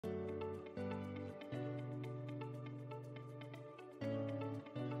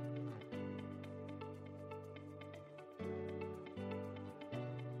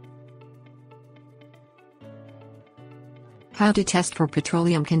How to test for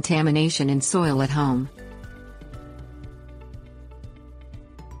petroleum contamination in soil at home.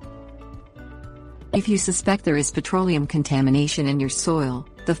 If you suspect there is petroleum contamination in your soil,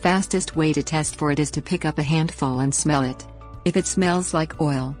 the fastest way to test for it is to pick up a handful and smell it. If it smells like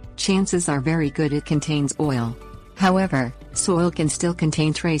oil, chances are very good it contains oil. However, soil can still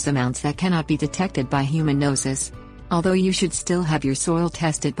contain trace amounts that cannot be detected by human noses. Although you should still have your soil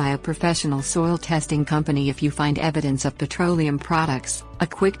tested by a professional soil testing company if you find evidence of petroleum products, a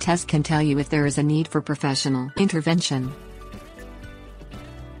quick test can tell you if there is a need for professional intervention.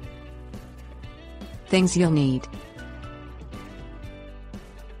 Things you'll need: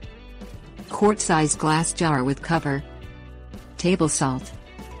 quart-sized glass jar with cover, table salt.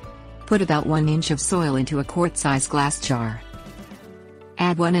 Put about 1 inch of soil into a quart-sized glass jar.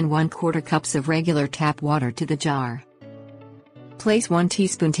 Add 1 1/4 cups of regular tap water to the jar. Place 1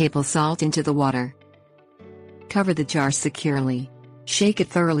 teaspoon table salt into the water. Cover the jar securely. Shake it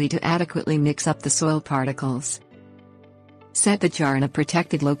thoroughly to adequately mix up the soil particles. Set the jar in a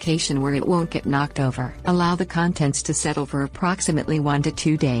protected location where it won't get knocked over. Allow the contents to settle for approximately 1 to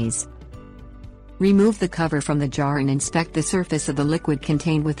 2 days. Remove the cover from the jar and inspect the surface of the liquid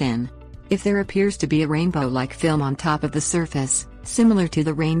contained within. If there appears to be a rainbow-like film on top of the surface, similar to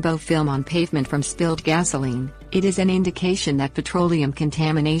the rainbow film on pavement from spilled gasoline, it is an indication that petroleum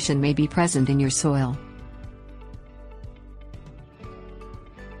contamination may be present in your soil.